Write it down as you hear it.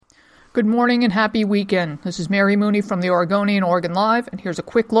Good morning and happy weekend. This is Mary Mooney from the Oregonian Oregon Live, and here's a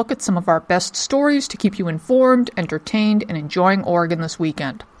quick look at some of our best stories to keep you informed, entertained, and enjoying Oregon this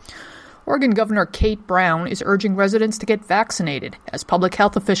weekend. Oregon Governor Kate Brown is urging residents to get vaccinated, as public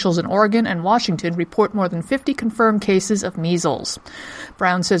health officials in Oregon and Washington report more than 50 confirmed cases of measles.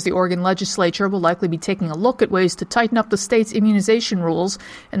 Brown says the Oregon legislature will likely be taking a look at ways to tighten up the state's immunization rules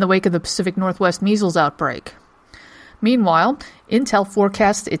in the wake of the Pacific Northwest measles outbreak. Meanwhile, Intel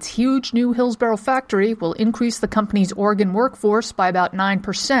forecasts its huge new Hillsboro factory will increase the company's Oregon workforce by about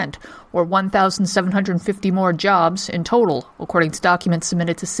 9%, or 1,750 more jobs in total, according to documents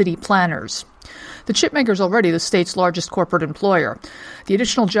submitted to city planners. The chipmaker is already the state's largest corporate employer. The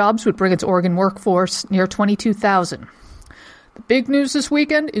additional jobs would bring its Oregon workforce near 22,000. The big news this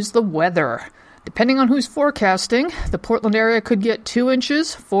weekend is the weather. Depending on who's forecasting, the Portland area could get 2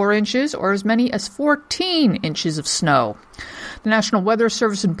 inches, 4 inches, or as many as 14 inches of snow. The National Weather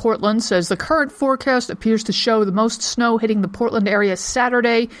Service in Portland says the current forecast appears to show the most snow hitting the Portland area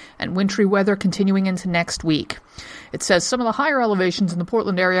Saturday and wintry weather continuing into next week. It says some of the higher elevations in the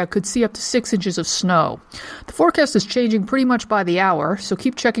Portland area could see up to 6 inches of snow. The forecast is changing pretty much by the hour, so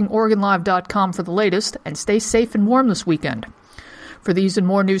keep checking OregonLive.com for the latest and stay safe and warm this weekend. For these and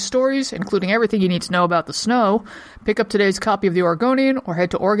more news stories, including everything you need to know about the snow, pick up today's copy of The Oregonian or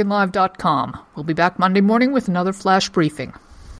head to OregonLive.com. We'll be back Monday morning with another flash briefing.